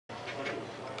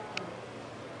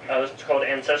It's called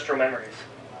Ancestral Memories.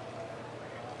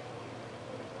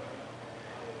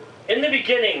 In the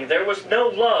beginning, there was no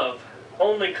love,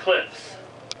 only cliffs.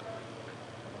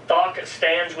 Thok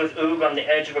stands with Oog on the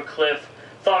edge of a cliff.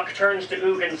 Thok turns to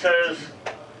Oog and says,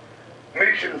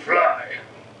 "Me can fly."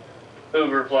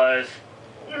 Oog replies,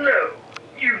 "No,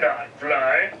 you not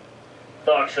fly."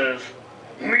 Thok says,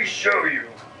 "Me show you."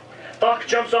 Thok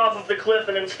jumps off of the cliff,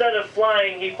 and instead of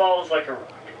flying, he falls like a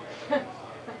rock.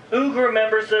 Oog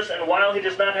remembers this, and while he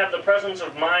does not have the presence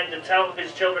of mind to tell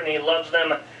his children he loves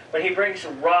them, when he brings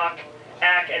Rock,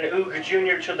 Ak, and Oog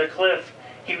Jr. to the cliff,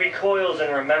 he recoils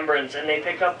in remembrance, and they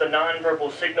pick up the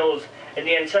nonverbal signals, and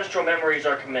the ancestral memories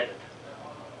are committed.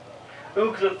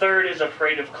 Oog the Third is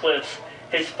afraid of cliffs.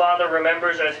 His father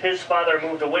remembers as his father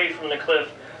moved away from the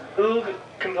cliff. Oog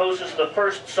composes the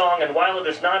first song, and while it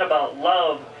is not about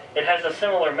love, it has a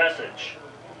similar message.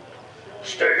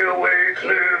 "Stay away,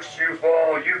 cliffs, you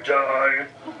fall, you die."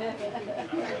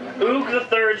 Oog the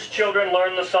Third's children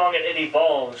learn the song and it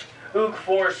evolves. Oog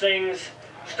 4 sings,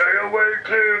 "Stay away,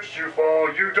 cliffs, you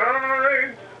fall, you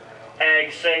die."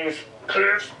 Ag sings,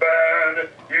 "Cliffs bad,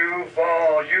 you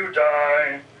fall, you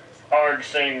die." Arg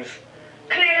sings,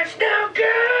 "Cliffs no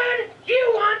good,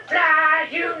 you won't fly,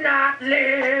 you not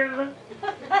live."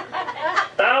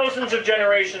 Thousands of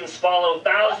generations follow,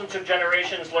 thousands of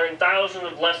generations learn thousands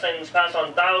of lessons, pass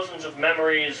on thousands of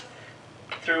memories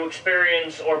through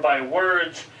experience or by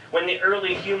words. When the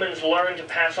early humans learned to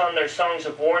pass on their songs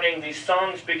of warning, these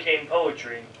songs became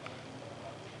poetry.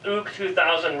 Oog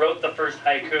 2000 wrote the first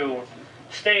haiku,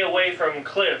 "Stay away from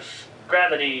cliffs,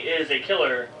 gravity is a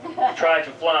killer, try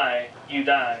to fly, you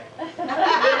die."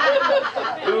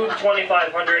 Oog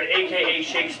 2500, aka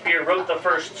Shakespeare, wrote the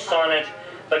first sonnet,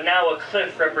 "But now a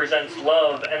cliff represents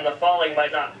love, and the falling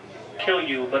might not kill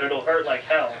you, but it'll hurt like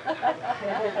hell."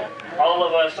 All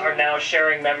of us are now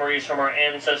sharing memories from our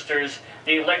ancestors.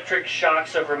 The electric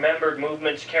shocks of remembered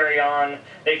movements carry on.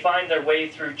 They find their way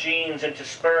through genes into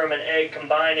sperm and egg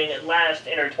combining, at last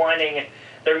intertwining.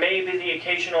 There may be the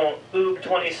occasional Oog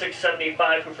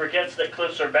 2675 who forgets that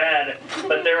cliffs are bad,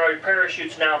 but there are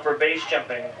parachutes now for base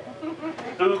jumping.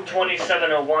 Oog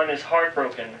 2701 is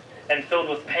heartbroken and filled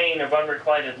with pain of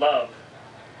unrequited love.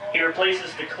 He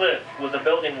replaces the cliff with a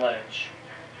building ledge.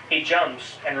 He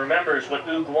jumps and remembers what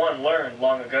Oog 1 learned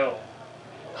long ago.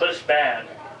 Cliff's bad.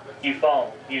 You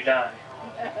fall, you die.